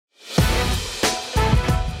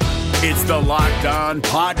It's the Locked On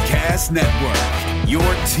Podcast Network, your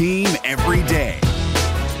team every day.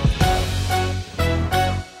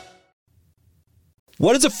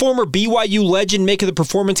 What does a former BYU legend make of the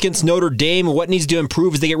performance against Notre Dame, and what needs to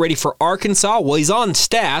improve as they get ready for Arkansas? Well, he's on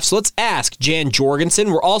staff, so let's ask Jan Jorgensen.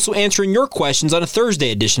 We're also answering your questions on a Thursday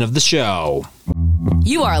edition of the show.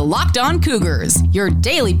 You are Locked On Cougars, your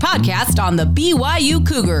daily podcast on the BYU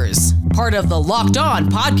Cougars, part of the Locked On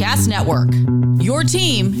Podcast Network, your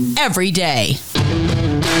team every day.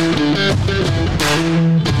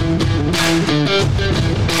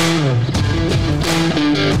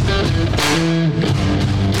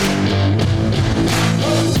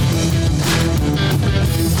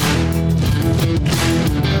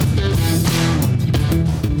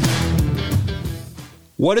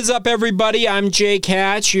 What is up, everybody? I'm Jake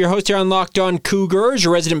Hatch, your host here on Locked On Cougars,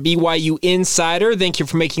 your resident BYU insider. Thank you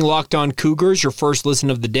for making Locked On Cougars your first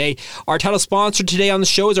listen of the day. Our title sponsor today on the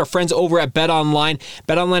show is our friends over at BetOnline.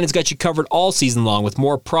 BetOnline has got you covered all season long with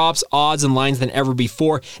more props, odds, and lines than ever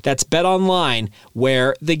before. That's BetOnline,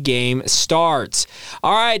 where the game starts.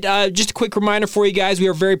 All right, just a quick reminder for you guys. We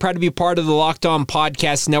are very proud to be a part of the Locked On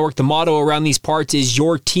Podcast Network. The motto around these parts is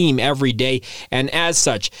your team every day, and as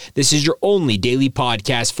such, this is your only daily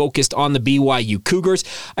podcast focused on the BYU Cougars.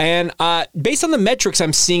 And based on the metrics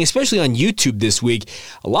I'm seeing, especially on YouTube this week,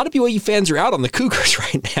 a lot of BYU fans are out on the Cougars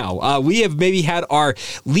right now. We have maybe had our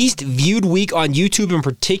least viewed week on YouTube in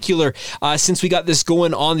particular since we got this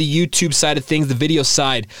going on the YouTube side of things, the video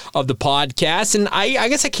side of the podcast. And I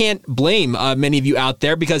guess I can't blame many of you out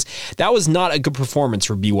there because that was not a good performance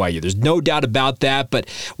for BYU. There's no doubt about that, but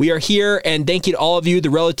we are here, and thank you to all of you, the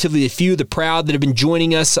relatively few, the proud that have been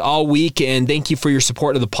joining us all week, and thank you for your support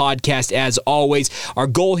of the podcast as always. Our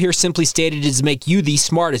goal here, simply stated, is to make you the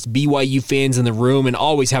smartest BYU fans in the room and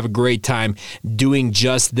always have a great time doing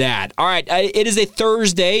just that. All right, it is a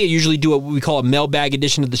Thursday. I usually do what we call a mailbag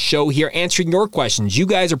edition of the show here, answering your questions. You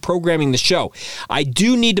guys are programming the show. I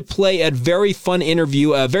do need to play a very fun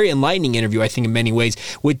interview, a very enlightening interview, I think, in many ways,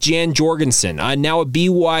 with Jan Jorgensen, now a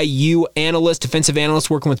BYU analyst, defensive analyst,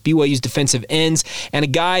 working with BYU's defensive ends, and a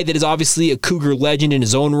guy that is obviously a Cougar legend in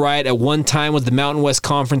his own right. At one time was the Mountain West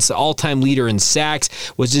Conference, the all-time leader in sacks,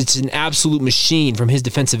 was just an absolute machine from his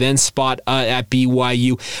defensive end spot at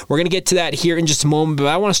BYU. We're going to get to that here in just a moment, but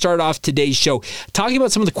I want to start off today's show talking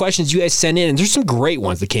about some of the questions you guys sent in, and there's some great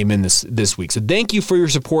ones that came in this week, so thank you for your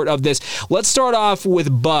support of this. Let's start off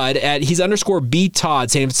with Bud at he's _B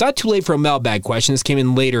Todd saying, if it's not too late for a mailbag question, this came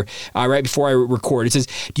in later, right before I record. It says,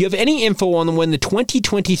 do you have any info on when the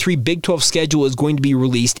 2023 Big 12 schedule is going to be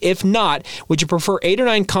released? If not, would you prefer 8 or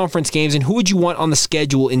 9 conference games, and who would you want on the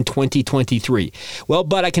schedule in 2023? Well,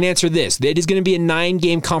 but I can answer this. It is going to be a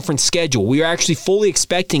 9-game conference schedule. We are actually fully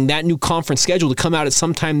expecting that new conference schedule to come out at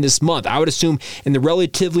some time this month. I would assume in the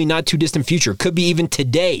relatively not too distant future. Could be even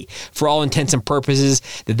today, for all intents and purposes,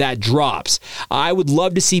 that drops. I would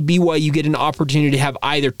love to see BYU get an opportunity to have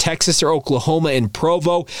either Texas or Oklahoma in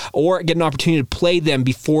Provo, or get an opportunity to play them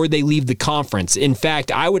before they leave the conference. In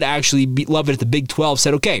fact, I would actually love it if the Big 12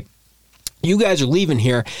 said, okay, you guys are leaving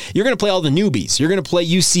here. You're going to play all the newbies. You're going to play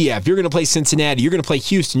UCF. You're going to play Cincinnati. You're going to play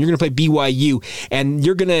Houston. You're going to play BYU, and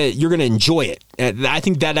you're going to enjoy it. And I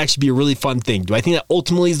think that'd actually be a really fun thing. Do I think that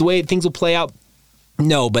ultimately is the way things will play out?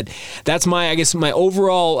 No, but that's my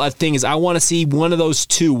overall thing is I want to see one of those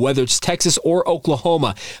two, whether it's Texas or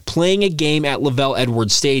Oklahoma, playing a game at Lavelle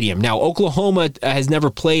Edwards Stadium. Now, Oklahoma has never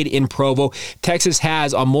played in Provo. Texas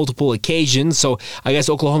has on multiple occasions, so I guess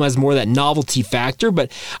Oklahoma has more of that novelty factor,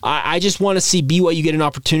 but I just want to see BYU get an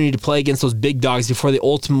opportunity to play against those big dogs before they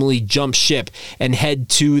ultimately jump ship and head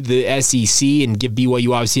to the SEC and give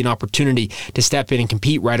BYU obviously an opportunity to step in and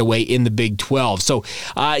compete right away in the Big 12. So,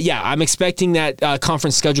 I'm expecting that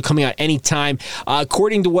conference schedule coming out anytime.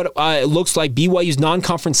 According to what it looks like, BYU's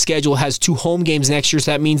non-conference schedule has 2 home games next year,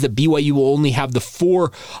 so that means that BYU will only have the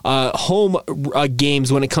 4 home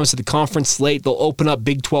games when it comes to the conference slate. They'll open up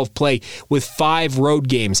Big 12 play with 5 road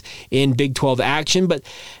games in Big 12 action, but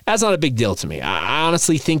that's not a big deal to me. I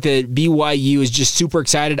honestly think that BYU is just super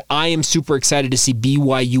excited. I am super excited to see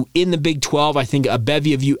BYU in the Big 12. I think a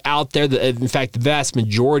bevy of you out there, in fact, the vast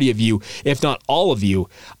majority of you, if not all of you,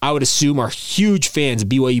 I would assume are huge fans of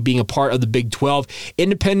BYU being a part of the Big 12.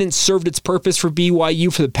 Independence served its purpose for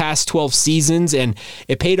BYU for the past 12 seasons, and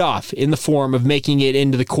it paid off in the form of making it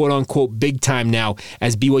into the quote-unquote big time now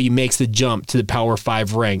as BYU makes the jump to the Power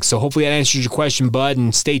 5 ranks. So hopefully that answers your question, Bud,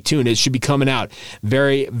 and stay tuned. It should be coming out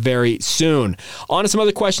very, very soon. On to some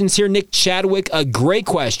other questions here. Nick Chadwick, a great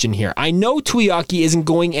question here. I know Tuiaki isn't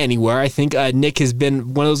going anywhere. I think Nick has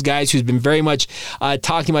been one of those guys who's been very much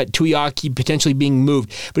talking about Tuiaki potentially being moved,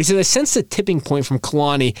 but he says, I sense the tipping point point from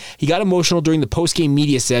Kalani. He got emotional during the post-game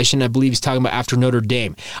media session. I believe he's talking about after Notre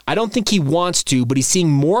Dame. I don't think he wants to, but he's seeing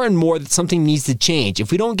more and more that something needs to change.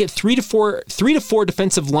 If we don't get three to four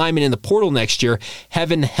defensive linemen in the portal next year,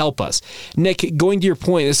 heaven help us. Nick, going to your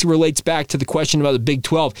point, this relates back to the question about the Big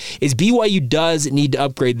 12, is BYU does need to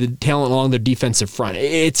upgrade the talent along their defensive front.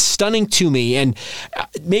 It's stunning to me, and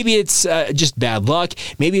maybe it's just bad luck.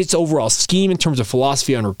 Maybe it's overall scheme in terms of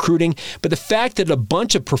philosophy on recruiting, but the fact that a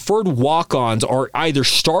bunch of preferred walk-ons are either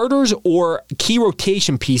starters or key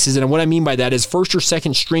rotation pieces, and what I mean by that is first or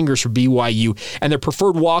second stringers for BYU, and they're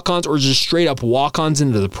preferred walk-ons or just straight-up walk-ons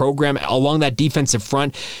into the program along that defensive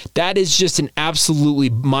front, that is just an absolutely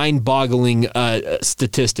mind-boggling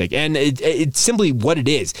statistic, and it's simply what it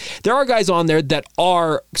is. There are guys on there that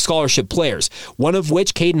are scholarship players, one of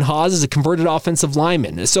which, Caden Haws, is a converted offensive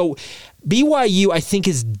lineman. So BYU, I think,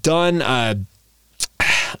 has done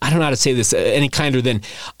I don't know how to say this any kinder than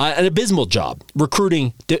an abysmal job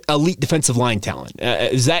recruiting elite defensive line talent.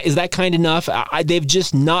 Is that kind enough? They've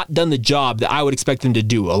just not done the job that I would expect them to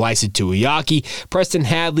do. Elisa Tuiaki, Preston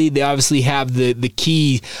Hadley, they obviously have the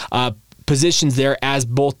key positions there as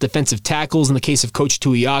both defensive tackles in the case of Coach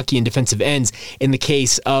Tuiaki and defensive ends in the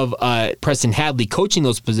case of Preston Hadley coaching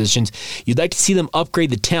those positions. You'd like to see them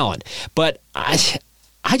upgrade the talent, but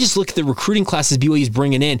I just look at the recruiting classes BYU's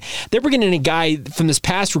bringing in. They're bringing in a guy from this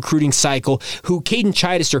past recruiting cycle who, Caden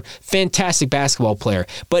Chidester, fantastic basketball player,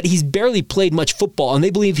 but he's barely played much football, and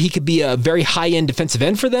they believe he could be a very high-end defensive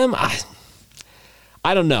end for them.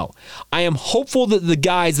 I don't know. I am hopeful that the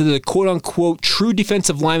guys that are the quote-unquote true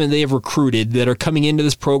defensive linemen they have recruited that are coming into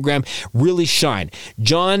this program really shine.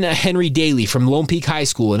 John Henry Daly from Lone Peak High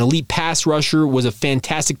School, an elite pass rusher, was a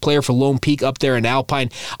fantastic player for Lone Peak up there in Alpine.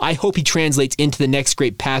 I hope he translates into the next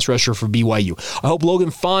great pass rusher for BYU. I hope Logan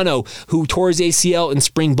Fano, who tore his ACL in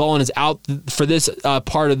spring ball and is out for this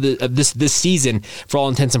part of this season for all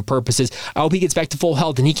intents and purposes, I hope he gets back to full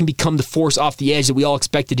health and he can become the force off the edge that we all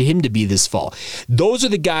expected him to be this fall. Those are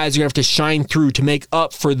the guys who are going to have to shine through to make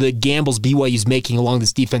up for the gambles BYU's making along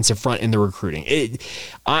this defensive front in the recruiting.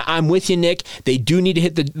 I'm with you, Nick. They do need to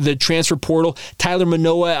hit the transfer portal. Tyler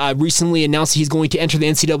Manoa recently announced he's going to enter the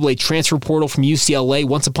NCAA transfer portal from UCLA.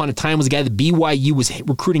 Once upon a time was a guy that BYU was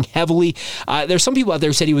recruiting heavily. There's some people out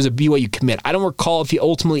there who said he was a BYU commit. I don't recall if he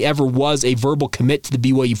ultimately ever was a verbal commit to the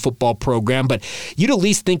BYU football program, but you'd at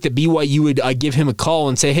least think that BYU would give him a call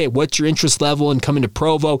and say, hey, what's your interest level in coming to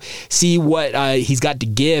Provo? See what he's got to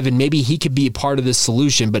give, and maybe he could be a part of this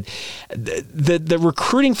solution. But the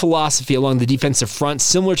recruiting philosophy along the defensive front,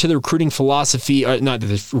 similar to the recruiting philosophy, not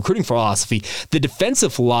the recruiting philosophy, the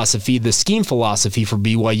defensive philosophy, the scheme philosophy for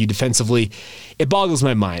BYU defensively, it boggles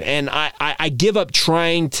my mind. And I give up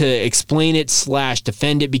trying to explain it /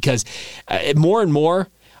 defend it because more and more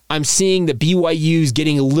I'm seeing that BYU's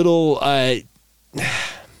getting a little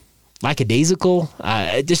lackadaisical.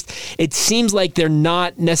 It seems like they're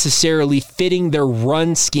not necessarily fitting their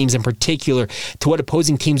run schemes in particular to what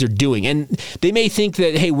opposing teams are doing. And they may think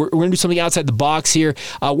that, hey, we're going to do something outside the box here.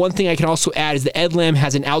 One thing I can also add is that Ed Lamb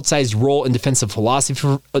has an outsized role in defensive philosophy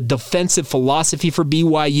for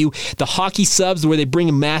BYU. The hockey subs, where they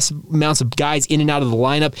bring massive amounts of guys in and out of the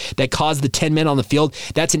lineup that cause the 10 men on the field,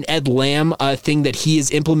 that's an Ed Lamb thing that he has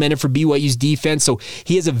implemented for BYU's defense. So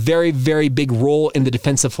he has a very, very big role in the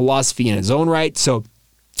defensive philosophy in his own right. So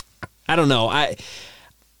I don't know. I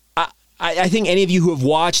think any of you who have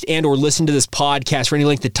watched and or listened to this podcast for any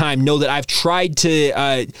length of time know that I've tried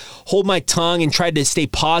to hold my tongue and tried to stay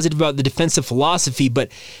positive about the defensive philosophy,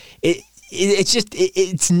 but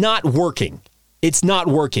it's not working. It's not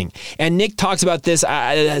working. And Nick talks about this,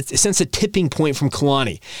 since a tipping point from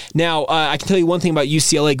Kalani. Now, I can tell you one thing about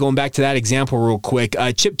UCLA, going back to that example real quick.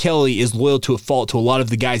 Chip Kelly is loyal to a fault to a lot of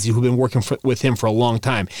the guys who've been working with him for a long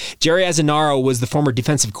time. Jerry Azzanaro was the former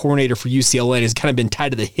defensive coordinator for UCLA and has kind of been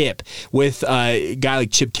tied to the hip with a guy like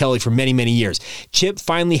Chip Kelly for many, many years. Chip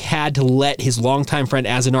finally had to let his longtime friend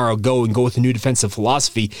Azzanaro go and go with a new defensive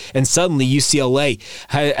philosophy, and suddenly UCLA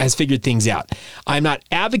has figured things out. I'm not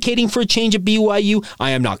advocating for a change at BYU.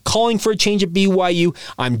 I am not calling for a change at BYU.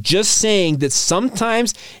 I'm just saying that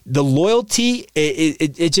sometimes the loyalty,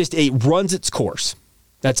 it runs its course.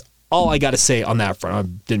 That's all I got to say on that front. I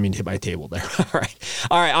didn't mean to hit my table there.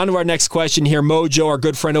 All right, on to our next question here. Mojo, our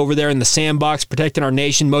good friend over there in the sandbox, protecting our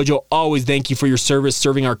nation. Mojo, always thank you for your service,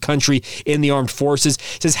 serving our country in the armed forces.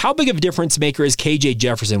 Says, how big of a difference maker is KJ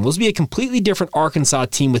Jefferson? Will this be a completely different Arkansas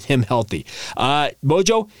team with him healthy?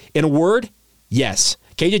 Mojo, in a word, yes.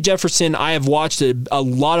 KJ Jefferson, I have watched a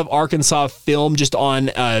lot of Arkansas film just on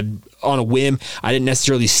a whim. I didn't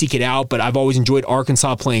necessarily seek it out, but I've always enjoyed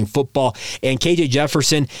Arkansas playing football. And KJ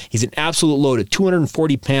Jefferson, he's an absolute load at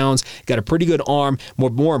 240 pounds, got a pretty good arm.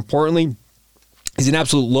 More importantly, he's an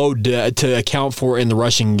absolute load to account for in the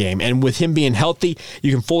rushing game. And with him being healthy,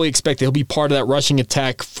 you can fully expect that he'll be part of that rushing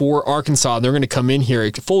attack for Arkansas. They're going to come in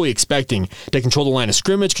here fully expecting to control the line of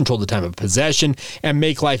scrimmage, control the time of possession, and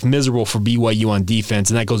make life miserable for BYU on defense.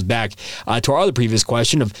 And that goes back to our other previous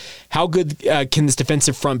question of how good can this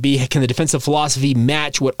defensive front be? Can the defensive philosophy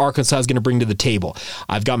match what Arkansas is going to bring to the table?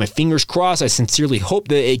 I've got my fingers crossed. I sincerely hope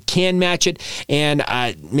that it can match it. And,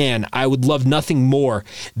 man, I would love nothing more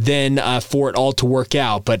than for it all to work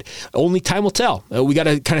out, but only time will tell. We got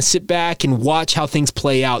to kind of sit back and watch how things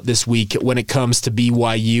play out this week when it comes to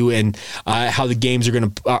BYU and how the game is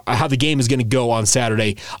going to go on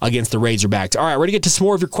Saturday against the Razorbacks. All right, we're going to get to some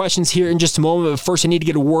more of your questions here in just a moment, but first I need to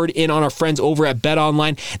get a word in on our friends over at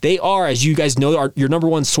BetOnline. They are, as you guys know, your number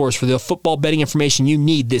one source for the football betting information you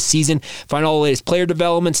need this season. Find all the latest player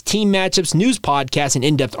developments, team matchups, news podcasts, and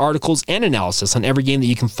in-depth articles and analysis on every game that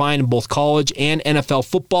you can find in both college and NFL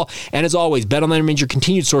football. And as always, BetOnline remains your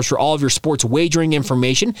continued source for all of your sports wagering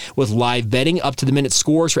information with live betting, up-to-the-minute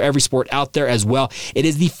scores for every sport out there as well. It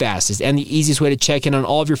is the fastest and the easiest way to check in on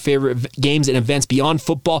all of your favorite games and events beyond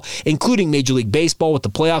football, including Major League Baseball with the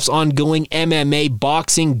playoffs ongoing, MMA,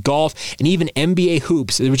 boxing, golf, and even NBA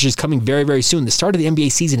hoops, which is coming very, very soon. The start of the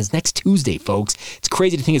NBA season is next Tuesday, folks. It's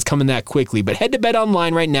crazy to think it's coming that quickly, but head to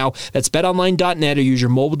BetOnline right now. That's betonline.net, or use your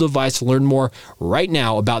mobile device to learn more right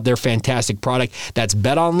now about their fantastic product. That's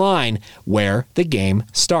BetOnline, where the game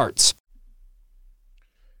starts.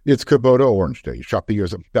 It's Kubota Orange Day. Shop the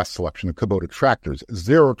year's best selection of Kubota tractors,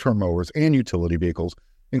 zero-turn mowers, and utility vehicles,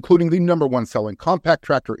 including the number one selling compact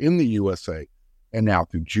tractor in the USA. And now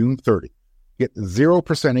through June 30, get 0%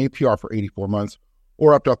 APR for 84 months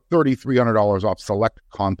or up to $3,300 off select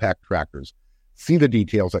compact tractors. See the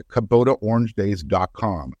details at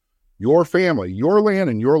KubotaOrangeDays.com. Your family, your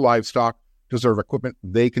land, and your livestock deserve equipment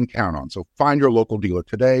they can count on. So find your local dealer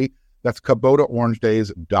today. That's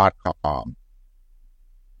KubotaOrangeDays.com.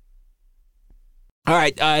 All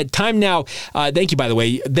right, time now. Thank you, by the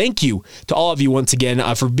way. Thank you to all of you once again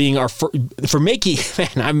for being for making, man,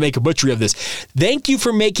 I make a butchery of this. Thank you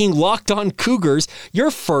for making Locked On Cougars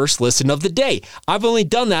your first listen of the day. I've only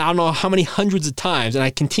done that I don't know how many hundreds of times, and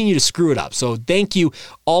I continue to screw it up. So thank you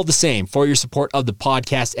all the same for your support of the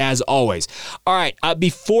podcast, as always. All right,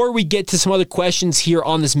 before we get to some other questions here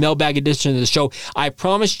on this mailbag edition of the show, I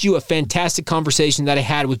promised you a fantastic conversation that I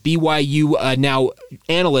had with BYU now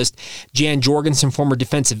analyst Jan Jorgensen, former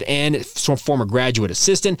defensive end, former graduate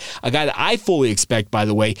assistant, a guy that I fully expect, by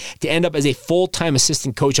the way, to end up as a full-time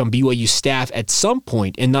assistant coach on BYU staff at some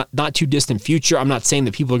point in not too distant future. I'm not saying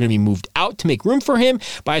that people are going to be moved out to make room for him,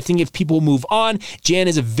 but I think if people move on, Jan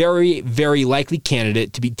is a very, very likely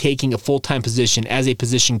candidate to be taking a full-time position as a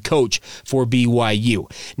position coach for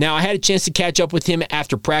BYU. Now, I had a chance to catch up with him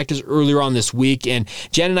after practice earlier on this week, and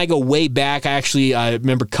Jan and I go way back. I actually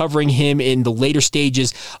remember covering him in the later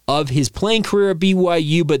stages of his playing career at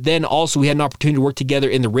BYU, but then also we had an opportunity to work together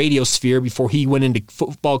in the radio sphere before he went into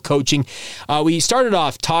football coaching. We started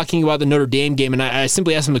off talking about the Notre Dame game, and I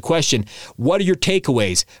simply asked him the question, what are your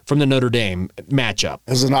takeaways from the Notre Dame matchup? It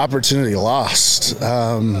was an opportunity lost.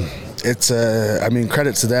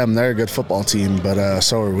 Credit to them. They're a good football team, but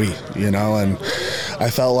so are we, and I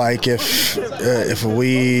felt like if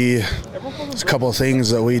we... There's a couple of things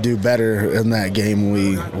that we do better in that game,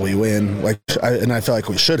 we win. I feel like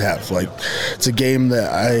we should have. It's a game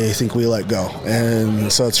that I think we let go,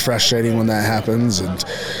 and so it's frustrating when that happens. And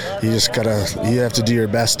you have to do your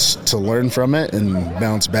best to learn from it and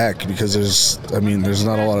bounce back, because there's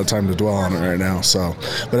not a lot of time to dwell on it right now. So,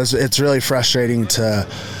 but it's really frustrating to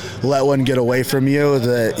let one get away from you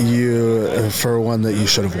for one that you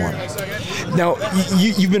should have won. Now,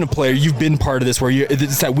 you've been a player. You've been part of this where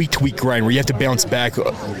it's that week-to-week grind where you have to bounce back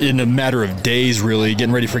in a matter of days, really,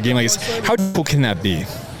 getting ready for a game like this. How difficult can that be?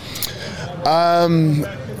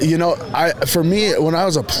 For me, when I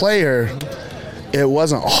was a player, it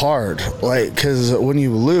wasn't hard. Because when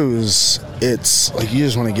you lose, it's like you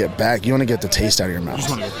just want to get back. You want to get the taste out of your mouth.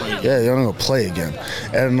 Yeah, you want to go play again.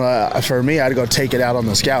 And for me, I had to go take it out on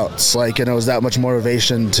the scouts. And it was that much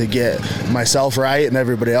motivation to get myself right and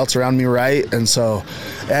everybody else around me right. And so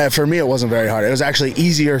for me, it wasn't very hard. It was actually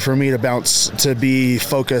easier for me to be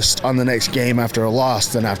focused on the next game after a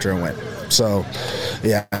loss than after a win. So,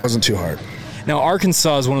 yeah, it wasn't too hard. Now,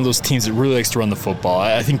 Arkansas is one of those teams that really likes to run the football.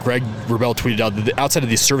 I think Greg Wrubell tweeted out that outside of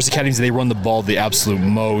these service academies, they run the ball the absolute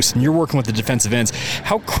most. And you're working with the defensive ends.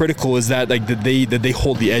 How critical is that, like, that they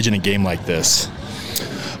hold the edge in a game like this?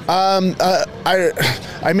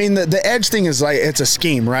 I mean, the edge thing is like, it's a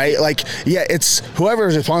scheme, right? Like, yeah, it's whoever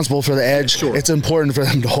is responsible for the edge, sure. It's important for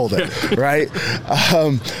them to hold it, right?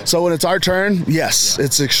 So when it's our turn, yes,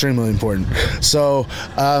 it's extremely important. So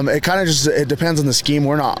it kind of it depends on the scheme.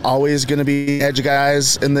 We're not always going to be edge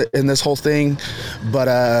guys in this whole thing, but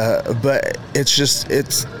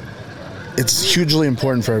it's hugely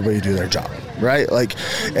important for everybody to do their job. Right, like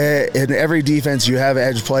in every defense, you have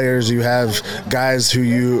edge players, you have guys who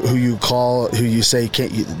you call, who you say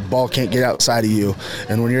ball can't get outside of you,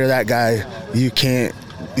 and when you're that guy, you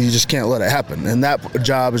just can't let it happen. And that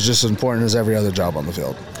job is just as important as every other job on the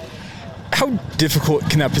field. How difficult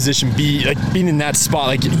can that position be, like being in that spot?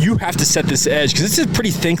 Like, you have to set this edge because it's a pretty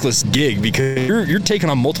thankless gig because you're taking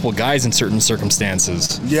on multiple guys in certain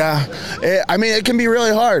circumstances. Yeah, I mean, it can be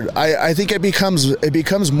really hard. I think it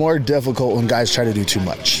becomes more difficult when guys try to do too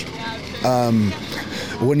much.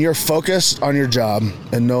 When you're focused on your job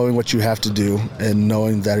and knowing what you have to do and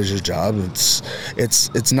knowing that is your job,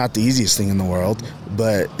 it's not the easiest thing in the world,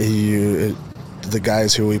 but the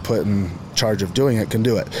guys who we put in charge of doing it can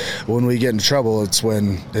do it. When we get in trouble, it's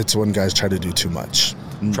when guys try to do too much.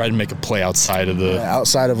 Try to make a play outside of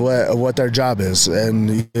what their job is.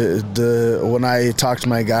 And when I talk to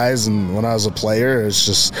my guys and when I was a player, it's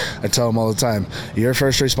just, I tell them all the time, your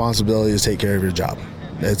first responsibility is take care of your job.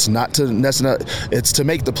 It's not to necessarily, it's to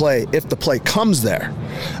make the play if the play comes there,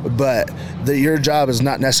 but your job is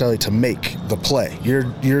not necessarily to make the play.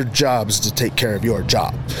 Your job is to take care of your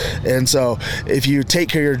job. And so if you take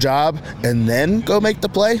care of your job and then go make the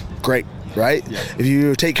play, great. Right? Yeah. If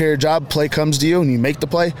you take care of your job, play comes to you and you make the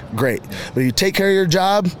play, great. But if you take care of your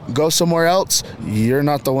job, go somewhere else, you're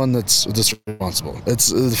not the one that's responsible.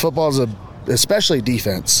 Football is especially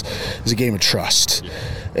defense, is a game of trust.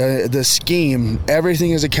 The scheme,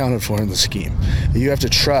 everything is accounted for in the scheme. You have to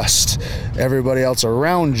trust everybody else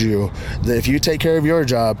around you that if you take care of your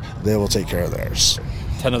job, they will take care of theirs.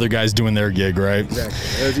 10 other guys doing their gig, right?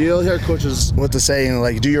 Exactly. You'll hear coaches with the saying,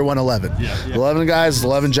 like, do your 111. Yeah. 11 guys,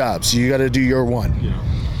 11 jobs. You got to do your one. Yeah.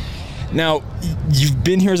 Now, you've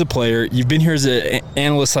been here as a player. You've been here as an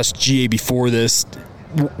analyst / GA before this.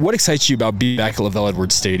 What excites you about being back at LaVell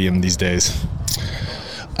Edwards Stadium these days?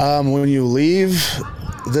 When you leave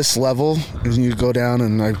this level, and you go down,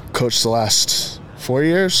 and I coached the last 4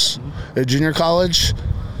 years at junior college,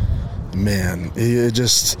 man,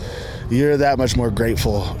 you're that much more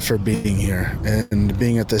grateful for being here and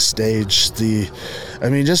being at this stage.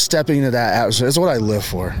 Just stepping into that atmosphere is what I live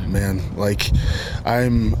for, man. Like,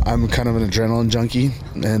 I'm kind of an adrenaline junkie,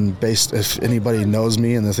 and if anybody knows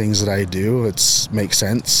me and the things that I do, it makes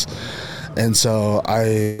sense. And so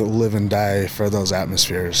I live and die for those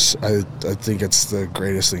atmospheres. I think it's the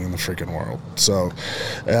greatest thing in the freaking world. So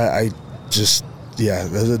it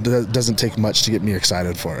doesn't take much to get me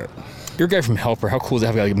excited for it. You're a guy from Helper. How cool is it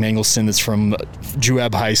to have like Mangelson that's from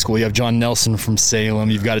Juab High School? You have John Nelson from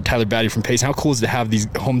Salem. You've got a Tyler Batty from Payson. How cool is it to have these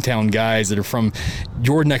hometown guys that are from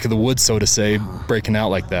your neck of the woods, so to say, breaking out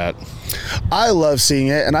like that? I love seeing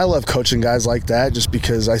it, and I love coaching guys like that just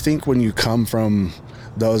because I think when you come from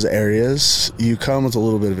those areas, you come with a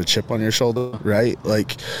little bit of a chip on your shoulder, right?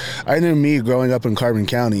 Like, I knew me growing up in Carbon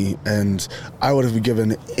County, and I would have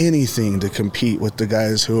given anything to compete with the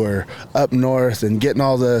guys who are up north and getting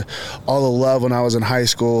all the love when I was in high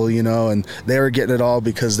school, and they were getting it all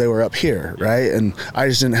because they were up here, right? And I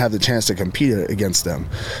just didn't have the chance to compete against them.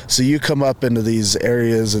 So you come up into these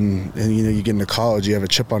areas and you get into college, you have a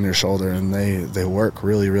chip on your shoulder, and they work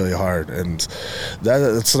really, really hard. And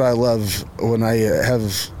that's what I love when I have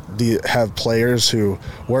players who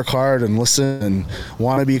work hard and listen and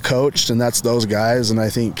want to be coached, and that's those guys. And I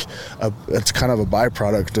think it's kind of a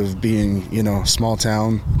byproduct of being, small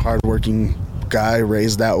town, hardworking guy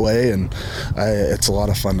raised that way, and it's a lot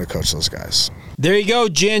of fun to coach those guys. There you go,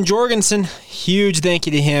 Jan Jorgensen. Huge thank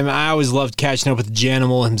you to him. I always loved catching up with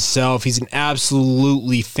Janimal himself. He's an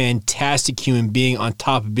absolutely fantastic human being on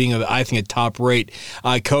top of being, I think, a top-rate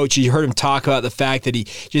coach. You heard him talk about the fact that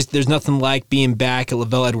there's nothing like being back at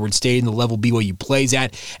LaVell Edwards Stadium, the level BYU plays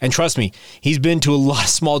at. And trust me, he's been to a lot of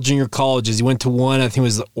small junior colleges. He went to one, I think it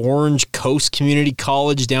was Orange Coast Community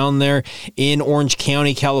College down there in Orange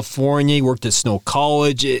County, California. He worked at Snow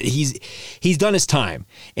College. He's done his time.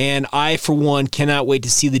 And I, for one, cannot wait to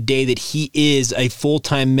see the day that he is a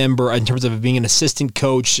full-time member in terms of being an assistant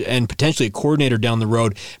coach and potentially a coordinator down the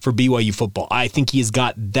road for BYU football. I think he has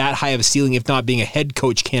got that high of a ceiling, if not being a head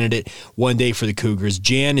coach candidate one day for the Cougars.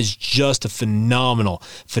 Jan is just a phenomenal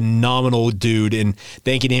dude, and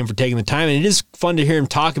thanking him for taking the time. And it is fun to hear him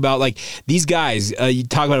talk about like these guys. You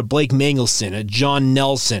talk about a Blake Mangelson, a John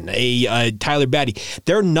Nelson, a Tyler Batty.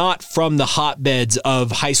 They're not from the hotbeds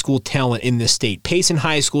of high school talent in this state. Payson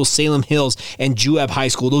High School, Salem Hills, and Juab High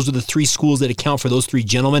School. Those are the three schools that account for those three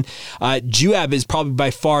gentlemen. Juab is probably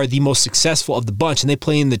by far the most successful of the bunch, and they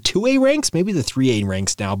play in the 2A ranks, maybe the 3A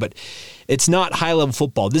ranks now, but it's not high-level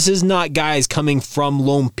football. This is not guys coming from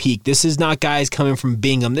Lone Peak. This is not guys coming from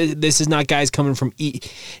Bingham. This is not guys coming from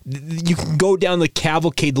You can go down the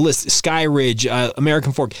cavalcade, the list, Sky Ridge,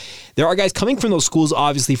 American Fork. There are guys coming from those schools,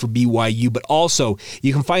 obviously, for BYU, but also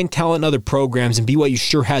you can find talent in other programs, and BYU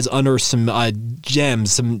sure has under some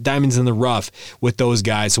gems, some diamonds in the rough with those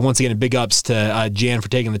guys. So once again, big ups to Jan for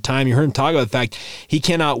taking the time. You heard him talk about the fact he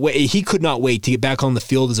could not wait to get back on the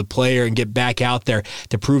field as a player and get back out there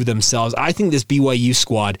to prove themselves. I think this BYU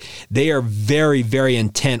squad, they are very, very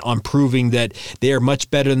intent on proving that they are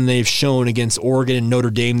much better than they've shown against Oregon and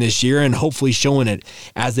Notre Dame this year, and hopefully showing it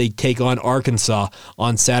as they take on Arkansas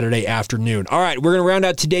on Saturday afternoon. All right, we're going to round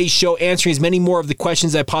out today's show answering as many more of the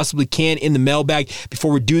questions as I possibly can in the mailbag.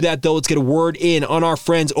 Before we do that, though, let's get a word in on our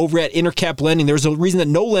friends over at Intercap Lending. There's a reason that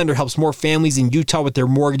no lender helps more families in Utah with their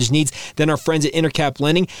mortgage needs than our friends at Intercap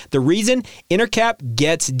Lending. The reason? Intercap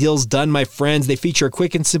gets deals done, my friends. They feature a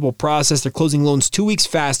quick and simple process. They're closing loans 2 weeks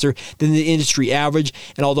faster than the industry average,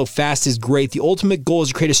 and although fast is great, the ultimate goal is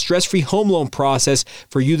to create a stress-free home loan process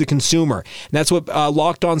for you, the consumer. And that's what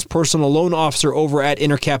Locked On's personal loan officer over at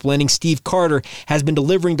Intercap Lending, Steve Carter, has been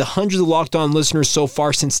delivering to hundreds of Locked On listeners so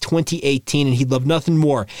far since 2018, and he'd love nothing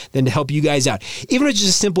more than to help you guys out. Even if it's just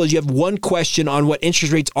as simple as you have one question on what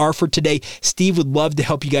interest rates are for today, Steve would love to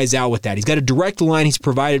help you guys out with that. He's got a direct line he's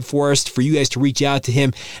provided for us for you guys to reach out to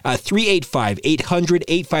him,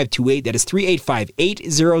 385-800-8528. That is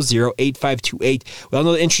 385-800-8528. We all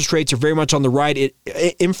know the interest rates are very much on the rise.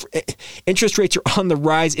 Interest rates are on the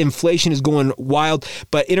rise. Inflation is going wild,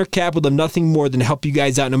 but Intercap would love nothing more than to help you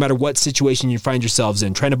guys out no matter what situation you find yourselves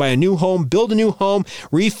in. Trying to buy a new home, build a new home,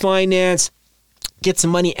 refinance, get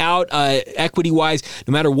some money out equity-wise.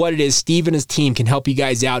 No matter what it is, Steve and his team can help you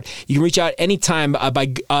guys out. You can reach out anytime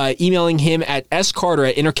by emailing him at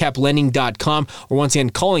scarter@intercaplending.com, or once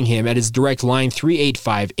again, calling him at his direct line,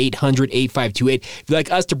 385-800-8528. If you'd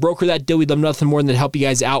like us to broker that deal, we'd love nothing more than to help you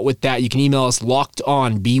guys out with that. You can email us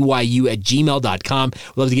lockedonbyu@gmail.com.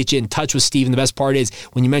 We'd love to get you in touch with Steve. And the best part is,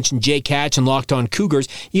 when you mention Jay Catch and Locked On Cougars,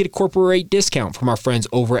 you get a corporate rate discount from our friends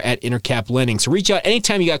over at Intercap Lending. So reach out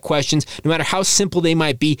anytime you got questions, no matter how simple they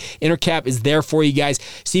might be. Intercap is there for you guys.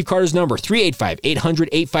 Steve Carter's number,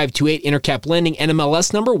 385-800-8528. Intercap Lending,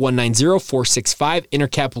 NMLS number 190465.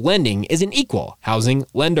 Intercap Lending is an equal housing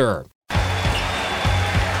lender.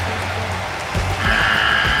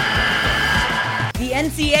 The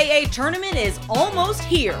NCAA tournament is almost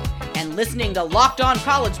here, and listening to Locked On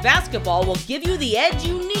College Basketball will give you the edge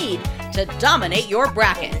you need to dominate your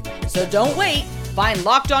bracket. So don't wait. Find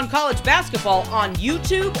Locked On College Basketball on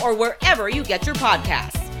YouTube or wherever you get your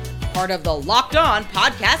podcasts. Part of the Locked On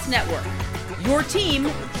Podcast Network. Your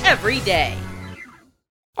team every day.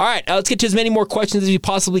 All right, let's get to as many more questions as we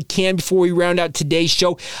possibly can before we round out today's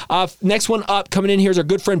show. Next one up, coming in here, is our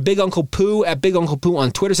good friend Big Uncle Pooh at Big Uncle Pooh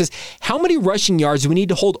on Twitter. Says, how many rushing yards do we need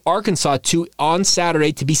to hold Arkansas to on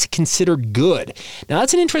Saturday to be considered good? Now,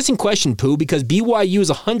 that's an interesting question, Pooh, because BYU is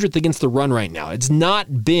 100th against the run right now. It's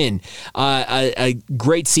not been a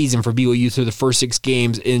great season for BYU through the first 6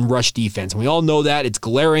 games in rush defense. And we all know that. It's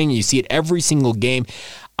glaring. You see it every single game.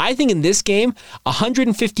 I think in this game,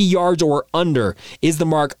 150 yards or under is the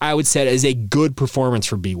mark I would set as a good performance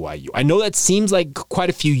for BYU. I know that seems like quite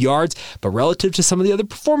a few yards, but relative to some of the other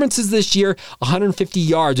performances this year, 150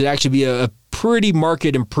 yards would actually be a pretty marked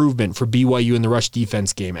improvement for BYU in the rush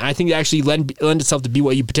defense game. And I think it actually lend itself to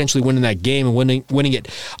BYU potentially winning that game and winning it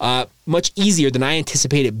much easier than I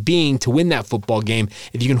anticipate it being to win that football game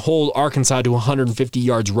if you can hold Arkansas to 150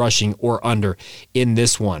 yards rushing or under in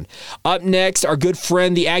this one. Up next, our good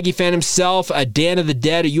friend, the Aggie fan himself, Dan of the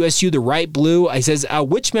Dead at USU, the Right Blue. He says,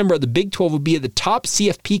 which member of the Big 12 would be the top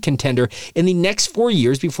CFP contender in the next 4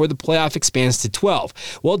 years before the playoff expands to 12?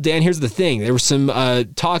 Well, Dan, here's the thing. There was some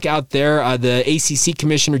talk out there, the ACC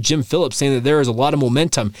Commissioner Jim Phillips saying that there is a lot of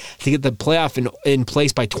momentum to get the playoff in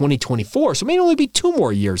place by 2024. So it may only be 2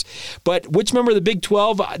 more years. But which member of the Big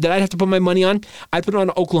 12 that I'd have to put my money on? I'd put it on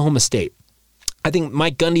Oklahoma State. I think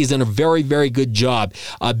Mike Gundy has done a very, very good job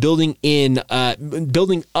building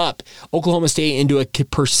up Oklahoma State into a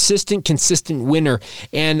persistent, consistent winner.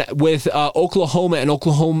 And with Oklahoma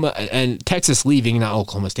and Texas leaving, not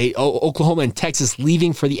Oklahoma State, Oklahoma and Texas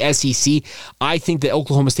leaving for the SEC, I think that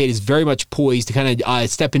Oklahoma State is very much poised to kind of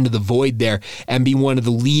step into the void there and be one of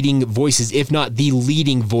the leading voices, if not the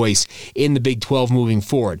leading voice in the Big 12 moving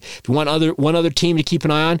forward. If you want one other team to keep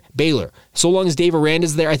an eye on, Baylor. So long as Dave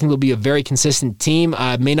Aranda's there, I think they'll be a very consistent team.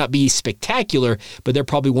 May not be spectacular, but they're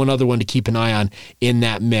probably one other one to keep an eye on in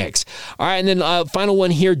that mix. All right, and then final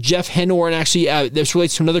one here, Jeff Henor, and actually this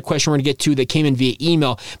relates to another question we're going to get to that came in via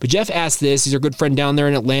email, but Jeff asked this. He's our good friend down there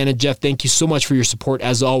in Atlanta. Jeff, thank you so much for your support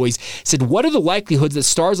as always. He said, what are the likelihoods that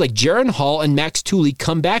stars like Jaron Hall and Max Tooley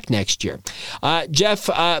come back next year? Jeff,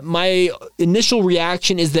 my initial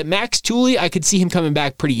reaction is that Max Tooley, I could see him coming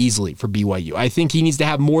back pretty easily for BYU. I think he needs to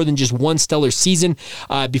have more than just one stellar season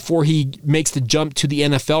before he makes the jump to the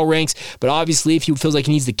NFL ranks. But obviously, if he feels like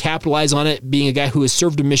he needs to capitalize on it, being a guy who has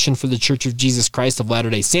served a mission for the Church of Jesus Christ of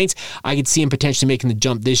Latter-day Saints, I could see him potentially making the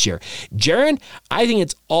jump this year. Jaron, I think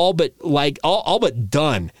it's all but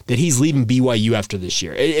done that he's leaving BYU after this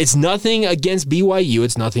year. It's nothing against BYU.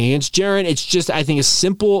 It's nothing against Jaron. It's just, I think, a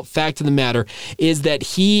simple fact of the matter is that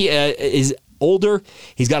he is older.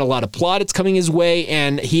 He's got a lot of plaudits coming his way,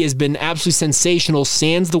 and he has been absolutely sensational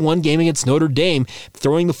sans the one game against Notre Dame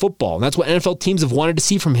throwing the football. And that's what NFL teams have wanted to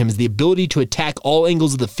see from him, is the ability to attack all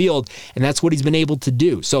angles of the field, and that's what he's been able to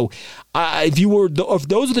do. So if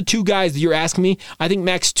those are the two guys that you're asking me, I think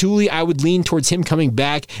Max Tooley, I would lean towards him coming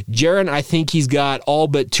back. Jaron, I think he's got all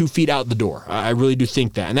but 2 feet out the door. I really do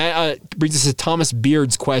think that. And that brings us to Thomas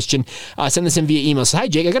Beard's question. Send this in via email. So, hi,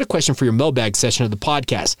 Jake. I got a question for your mailbag session of the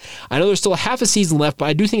podcast. I know there's still half a season left, but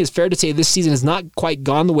I do think it's fair to say this season has not quite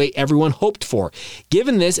gone the way everyone hoped for.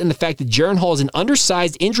 Given this and the fact that Jaron Hall is an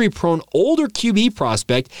undersized, injury-prone, older QB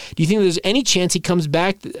prospect, do you think there's any chance he comes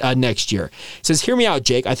back next year? He says, hear me out,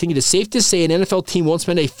 Jake. I think it is safe to say an NFL team won't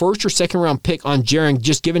spend a first or second round pick on Jaron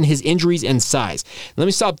just given his injuries and size. Let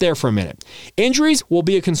me stop there for a minute. Injuries will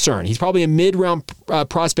be a concern. He's probably a mid-round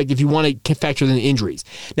prospect if you want to factor in injuries.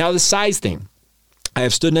 Now, the size thing. I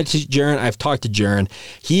have stood next to Jaron. I've talked to Jaron.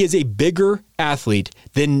 He is a bigger athlete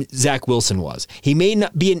than Zach Wilson was. He may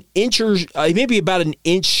not be he may be about an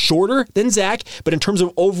inch shorter than Zach, but in terms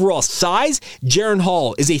of overall size, Jaron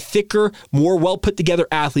Hall is a thicker, more well put together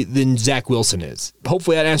athlete than Zach Wilson is.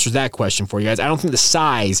 Hopefully that answers that question for you guys. I don't think the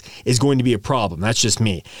size is going to be a problem. That's just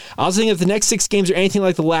me. I also think if the next 6 games are anything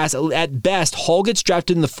like the last, at best, Hall gets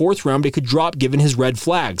drafted in the 4th round, but it could drop given his red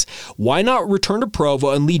flags. Why not return to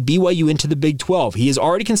Provo and lead BYU into the Big 12? He is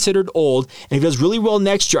already considered old, and if he does really well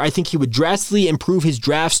next year, I think he would drastically improve his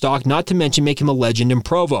draft stock, not to mention make him a legend in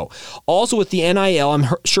Provo. Also with the NIL, I'm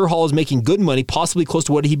sure Hall is making good money, possibly close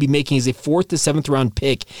to what he'd be making as a 4th to 7th round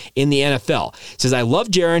pick in the NFL. He says, I love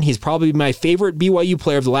Jaron. He's probably my favorite BYU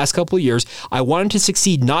player of the last couple of years. I want him to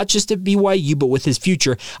succeed not just at BYU, but with his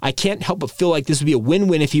future. I can't help but feel like this would be a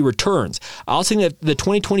win-win if he returns. I also think that the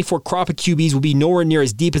 2024 crop of QBs will be nowhere near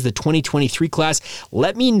as deep as the 2023 class.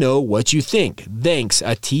 Let me know what you think. Thanks,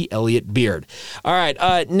 T. Elliott Beard. All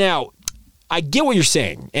right, now, I get what you're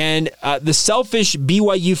saying, and the selfish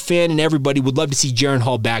BYU fan and everybody would love to see Jaron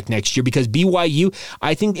Hall back next year because BYU,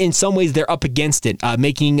 I think in some ways they're up against it,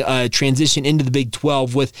 making a transition into the Big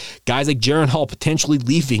 12 with guys like Jaron Hall potentially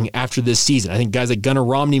leaving after this season. I think guys like Gunnar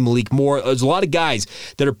Romney, Malik Moore, there's a lot of guys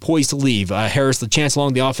that are poised to leave. Harris LaChance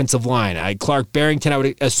along the offensive line. Clark Barrington, I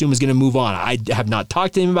would assume, is going to move on. I have not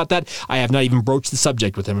talked to him about that. I have not even broached the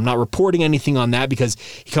subject with him. I'm not reporting anything on that because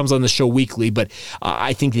he comes on the show weekly, but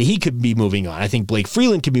I think that he could be moving on. I think Blake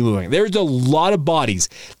Freeland could be moving. There's a lot of bodies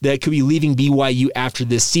that could be leaving BYU after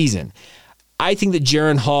this season. I think that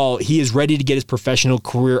Jaron Hall, he is ready to get his professional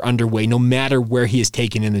career underway no matter where he is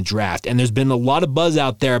taken in the draft. And there's been a lot of buzz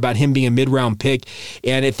out there about him being a mid-round pick.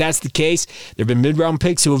 And if that's the case, there have been mid-round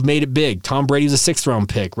picks who have made it big. Tom Brady was a 6th-round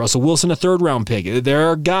pick. Russell Wilson, a 3rd-round pick. There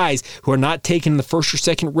are guys who are not taken in the 1st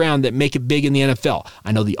or 2nd round that make it big in the NFL.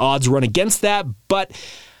 I know the odds run against that, but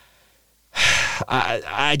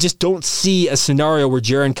I just don't see a scenario where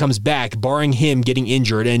Jaron comes back, barring him getting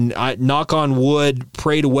injured. And knock on wood,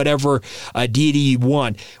 pray to whatever deity you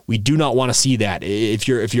want. We do not want to see that if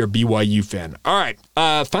you're a BYU fan. All right,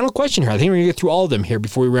 final question here. I think we're going to get through all of them here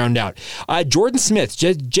before we round out. Jordan Smith,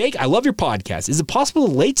 Jake, I love your podcast. Is it possible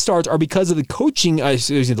the late starts are because of the coaching?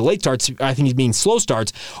 The late starts, I think he's being slow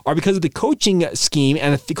starts, are because of the coaching scheme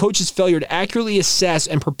and the coach's failure to accurately assess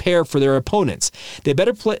and prepare for their opponents.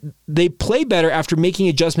 They play better there after making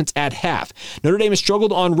adjustments at half. Notre Dame has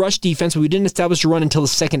struggled on rush defense, but we didn't establish a run until the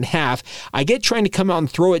second half. I get trying to come out and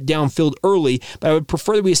throw it downfield early, but I would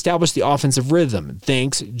prefer that we establish the offensive rhythm.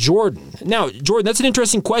 Thanks, Jordan. Now, Jordan, that's an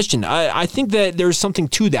interesting question. I think that there's something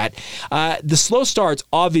to that. The slow starts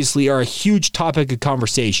obviously are a huge topic of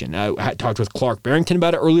conversation. I talked with Clark Barrington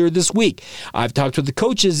about it earlier this week. I've talked with the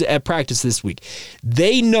coaches at practice this week.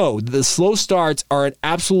 They know that the slow starts are an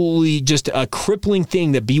absolutely just a crippling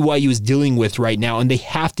thing that BYU is dealing with right now, and they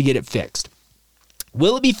have to get it fixed.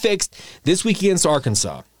 Will it be fixed this week against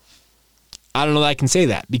Arkansas? I don't know that I can say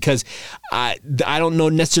that because I don't know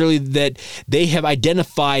necessarily that they have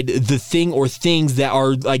identified the thing or things that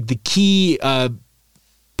are like the key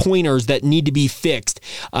pointers that need to be fixed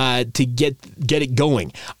to get it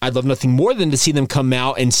going. I'd love nothing more than to see them come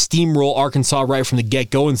out and steamroll Arkansas right from the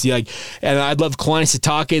get-go and see and I'd love Kalani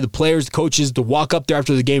Sitake, the players, the coaches, to walk up there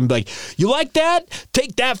after the game and be like, you like that?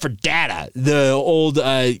 Take that for data. The old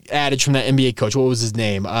adage from that NBA coach. What was his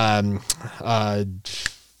name?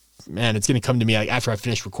 Man, it's going to come to me after I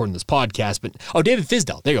finish recording this podcast. But David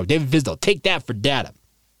Fisdale. There you go, David Fisdale. Take that for data.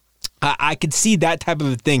 I could see that type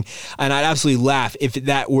of a thing, and I'd absolutely laugh if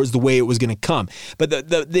that was the way it was going to come. But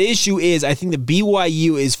the issue is, I think that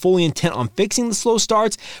BYU is fully intent on fixing the slow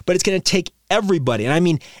starts, but it's going to take everybody, and I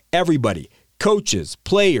mean everybody, coaches,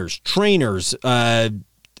 players, trainers,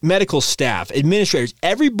 medical staff, administrators,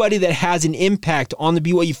 everybody that has an impact on the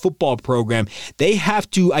BYU football program, they have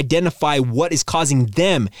to identify what is causing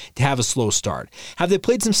them to have a slow start. Have they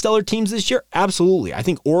played some stellar teams this year? Absolutely. I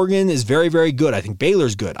think Oregon is very, very good. I think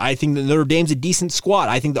Baylor's good. I think that Notre Dame's a decent squad.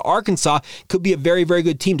 I think that Arkansas could be a very, very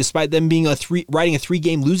good team despite them being riding a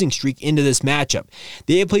 3-game losing streak into this matchup.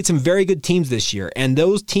 They have played some very good teams this year, and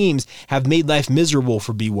those teams have made life miserable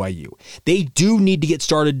for BYU. They do need to get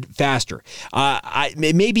started faster.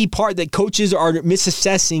 It may be part that coaches are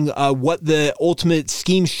misassessing what the ultimate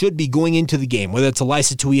scheme should be going into the game, whether it's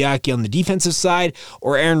Elisa Tuiaki on the defensive side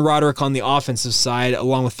or Aaron Roderick on the offensive side,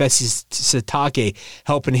 along with Fesi Sitake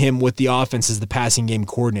helping him with the offense as the passing game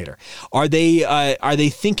coordinator. Are they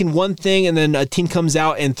thinking one thing and then a team comes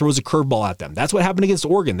out and throws a curveball at them? That's what happened against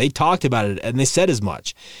Oregon. They talked about it and they said as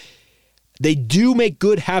much. They do make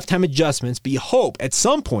good halftime adjustments, but you hope at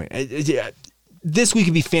some point, this week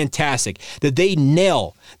would be fantastic that they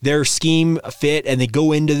nail their scheme fit and they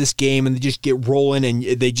go into this game and they just get rolling and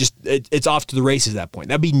it's off to the races at that point.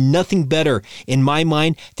 That'd be nothing better in my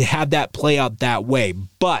mind to have that play out that way.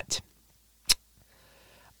 But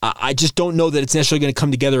I just don't know that it's necessarily going to come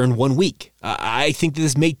together in 1 week. I think that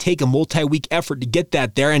this may take a multi-week effort to get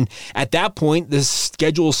that there, and at that point, the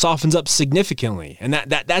schedule softens up significantly, and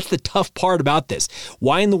that's the tough part about this.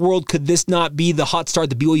 Why in the world could this not be the hot start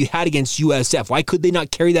that BYU had against USF? Why could they not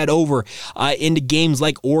carry that over into games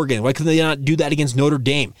like Oregon? Why could they not do that against Notre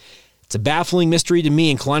Dame? It's a baffling mystery to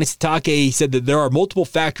me, and Kalani Sitake said that there are multiple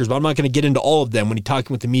factors, but I'm not going to get into all of them when he's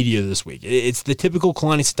talking with the media this week. It's the typical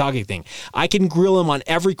Kalani Sitake thing. I can grill him on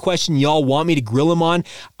every question y'all want me to grill him on.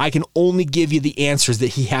 I can only give you the answers that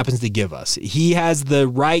he happens to give us. He has the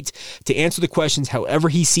right to answer the questions however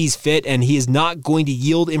he sees fit, and he is not going to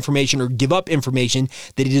yield information or give up information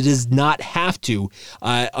that he does not have to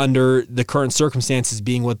under the current circumstances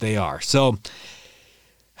being what they are. So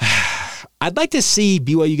I'd like to see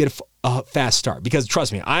BYU get a fast start because,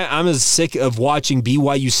 trust me, I'm as sick of watching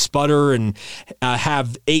BYU sputter and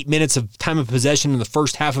have 8 minutes of time of possession in the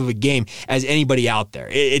first half of a game as anybody out there.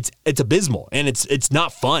 It's abysmal, and it's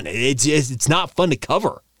not fun. It's not fun to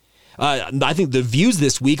cover. I think the views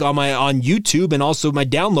this week on YouTube and also my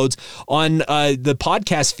downloads on the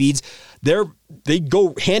podcast feeds, they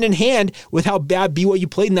go hand in hand with how bad BYU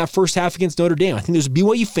played in that first half against Notre Dame. I think there's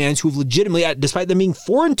BYU fans who have legitimately, despite them being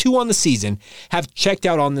 4-2 on the season, have checked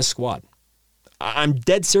out on this squad. I'm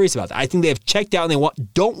dead serious about that. I think they have checked out and they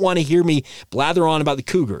don't want to hear me blather on about the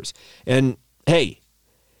Cougars. And hey,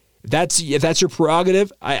 if that's your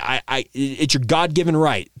prerogative, it's your God-given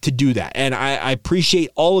right to do that. And I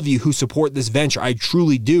appreciate all of you who support this venture. I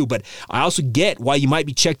truly do. But I also get why you might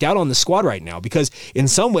be checked out on the squad right now, because in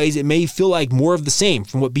some ways it may feel like more of the same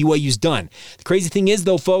from what BYU's done. The crazy thing is,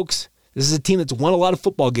 though, folks, this is a team that's won a lot of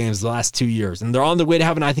football games the last 2 years, and they're on their way to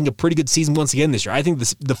having, I think, a pretty good season once again this year. I think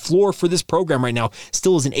the floor for this program right now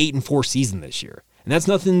still is an 8-4 season this year. And that's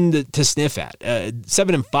nothing to sniff at.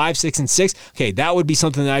 7-5, 6-6. Okay, that would be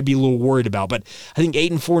something that I'd be a little worried about. But I think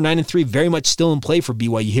 8-4, 9-3, very much still in play for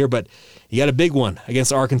BYU here. But you got a big one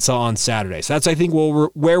against Arkansas on Saturday. So that's, I think,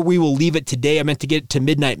 where we will leave it today. I meant to get to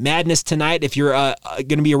Midnight Madness tonight. If you're going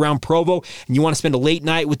to be around Provo and you want to spend a late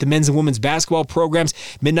night with the men's and women's basketball programs,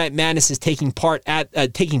 Midnight Madness is taking place at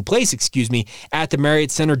the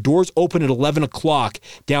Marriott Center. Doors open at 11 o'clock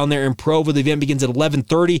down there in Provo. The event begins at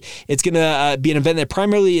 11:30. It's going to be an event that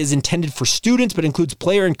primarily is intended for students, but includes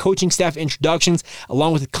player and coaching staff introductions,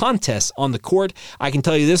 along with contests on the court. I can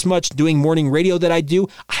tell you this much, doing morning radio that I do,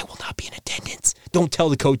 I will not be in attendance. Don't tell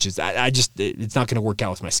the coaches. It's not going to work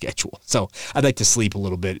out with my schedule. So I'd like to sleep a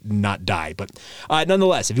little bit and not die. But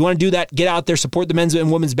nonetheless, if you want to do that, get out there, support the men's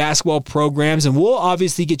and women's basketball programs, and we'll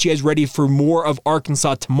obviously get you guys ready for more of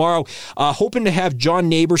Arkansas tomorrow. Hoping to have John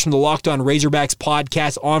Neighbors from the Locked On Razorbacks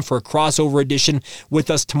podcast on for a crossover edition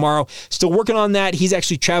with us tomorrow. Still working on that. He's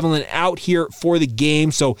actually traveling out here for the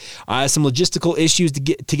game, so some logistical issues to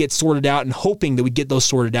get sorted out, and hoping that we get those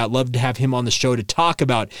sorted out. Love to have him on the show to talk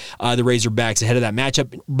about the Razorbacks ahead of that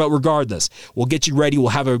matchup. But regardless, we'll get you ready. We'll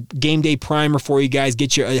have a game day primer for you guys,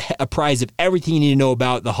 get you a prize of everything you need to know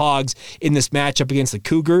about the Hogs in this matchup against the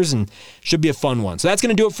Cougars, and should be a fun one. So that's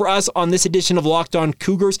going to do it for us on this edition of Locked On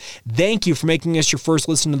Cougars. Thank you for making us your first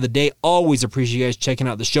listen of the day. Always appreciate you guys checking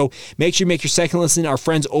out the show. Make sure you make your second listen our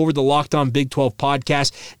friends over the Locked On Big 12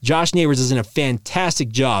 podcast. Josh Neighbors is doing a fantastic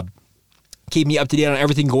job keep me up to date on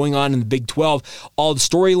everything going on in the Big 12. All the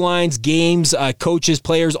storylines, games, coaches,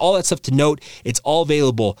 players, all that stuff to note. It's all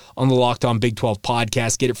available on the Locked On Big 12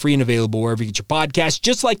 podcast. Get it free and available wherever you get your podcasts,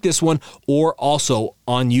 just like this one, or also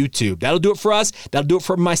on YouTube. That'll do it for us. That'll do it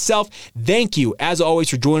for myself. Thank you, as always,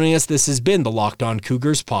 for joining us. This has been the Locked On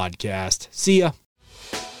Cougars podcast. See ya.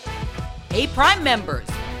 Hey, Prime members,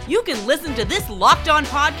 you can listen to this Locked On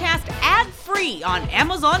podcast ad-free on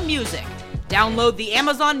Amazon Music. Download the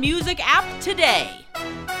Amazon Music app today.